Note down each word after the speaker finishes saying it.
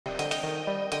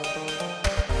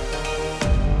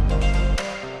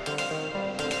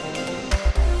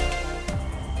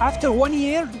After 1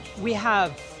 year, we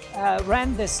have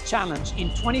ran this challenge in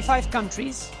 25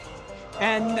 countries,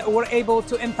 and we're able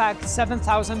to impact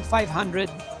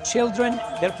 7,500 children,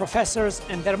 their professors,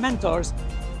 and their mentors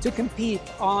to compete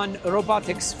on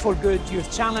Robotics for Good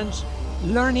Youth Challenge,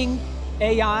 learning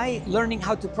AI, learning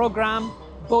how to program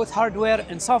both hardware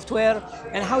and software,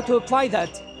 and how to apply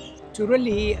that to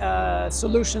really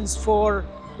solutions for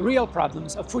real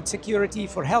problems of food security,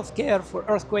 for healthcare, for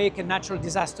earthquake and natural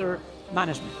disaster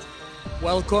management.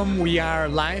 Welcome, we are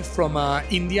live from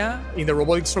India in the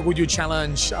Robotics for Good Youth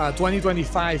Challenge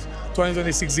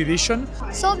 2025-2026 edition.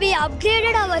 So we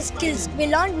upgraded our skills. We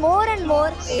learned more and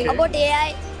more about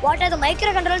AI. What are the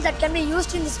microcontrollers that can be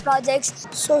used in these projects?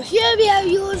 So here we have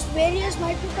used various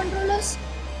microcontrollers,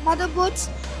 motherboards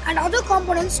and other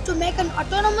components to make an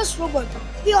autonomous robot.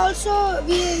 We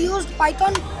used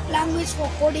Python language for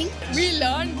coding. We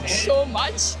learned so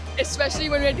much, especially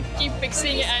when we had to keep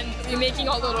fixing and remaking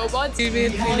all the robots. We were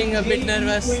feeling a bit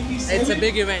nervous. It's a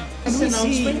big event.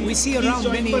 We see around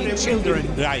many children,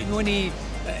 8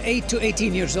 to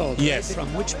 18 years old. Yes.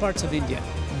 From which parts of India?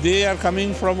 They are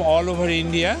coming from all over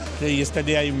India.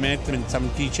 Yesterday I met some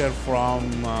teacher from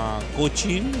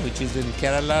Cochin, which is in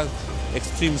Kerala,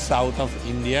 extreme south of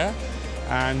India.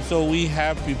 And so we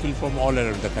have people from all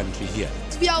around the country here.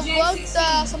 We have worked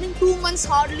something 2 months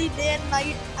hardly, day and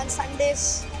night and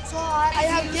Sundays. So I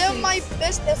have given my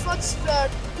best efforts to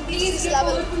reach this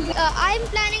level. I'm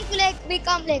planning to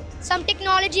become some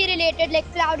technology related, like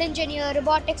cloud engineer,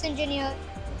 robotics engineer,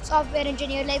 software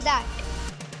engineer, like that.